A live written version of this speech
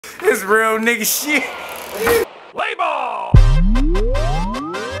This real nigga shit. Label!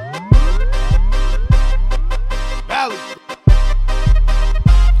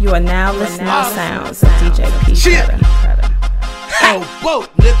 You are now listening to sounds of DJ P. E.L.B.O.W,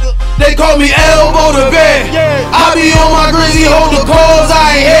 nigga. They call me E.L.B.O.W. I be on my grizzy, hold the calls,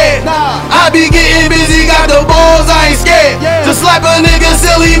 I ain't head. I be getting busy, got the balls, I ain't scared. To slap a nigga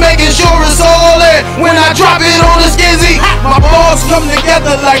silly, making sure it's all there. When I drop it on the skizzy, my balls come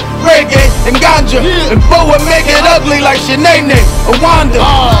together like reggae and ganja. And Bo would make it ugly like Shanae or Wanda.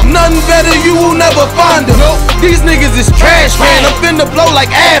 Nothing better, you will never find them. These niggas is trash, man. I'm finna blow like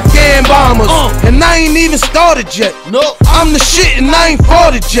Afghan bombers. And I ain't even started yet. I'm the shit and I ain't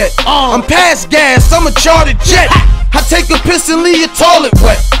farted yet. I'm past gas, I'm a chartered jet. I take a piss and leave your toilet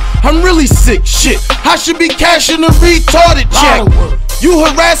wet. I'm really sick, shit. I should be cashing a retarded check. You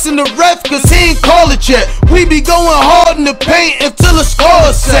harassing the ref cause he ain't call it yet. We be going hard in the paint until the score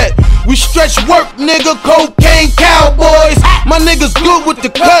is set. We stretch work, nigga, cocaine cowboys. My niggas good with the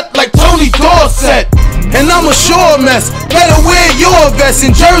cut like Tony Dorsett. And I'm a sure mess, better wear your vest.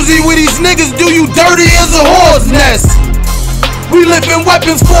 In Jersey where these niggas do you dirty as a horse nest. We lifting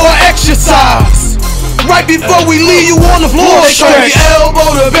weapons for exercise. Right before we leave you on the floor, straight elbow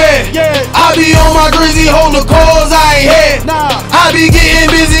to bed. I be on my grizzy, hold the calls, I ain't head. I be getting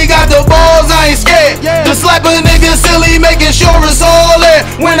busy, got the balls, I ain't scared. To slap a nigga silly, making sure it's all there.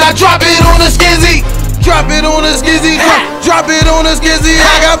 When I drop it on the skizzy, drop it on the skizzy, drop it on the skizzy.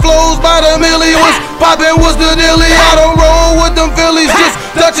 I got flows by the milli, what's poppin', what's the dilly? I don't roll with them Phillies, just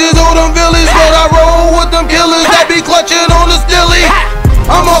touches on them Phillies. But I roll with them killers that be clutching on the stilly.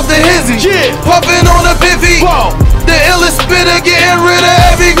 I'm off the hizzy, puffin' on the piffy. The illest spitter, getting rid of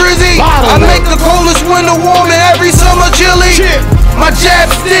every grizzy. I make the coldest winter warm and every summer chilly. My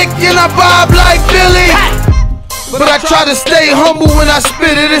jab stick and I bob like Billy. But I try to stay humble when I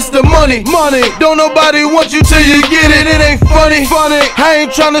spit it, it's the money. Don't nobody want you till you get it, it ain't funny. I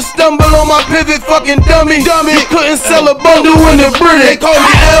ain't tryna stumble on my pivot, fucking dummy. You couldn't sell a bundle in the Brit. They call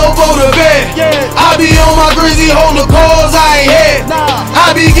me E.L.B.O.W. I be on my grizzy, hold the calls, I ain't head.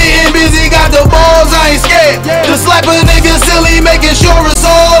 I be getting busy, got the balls, I ain't scared. To slap a nigga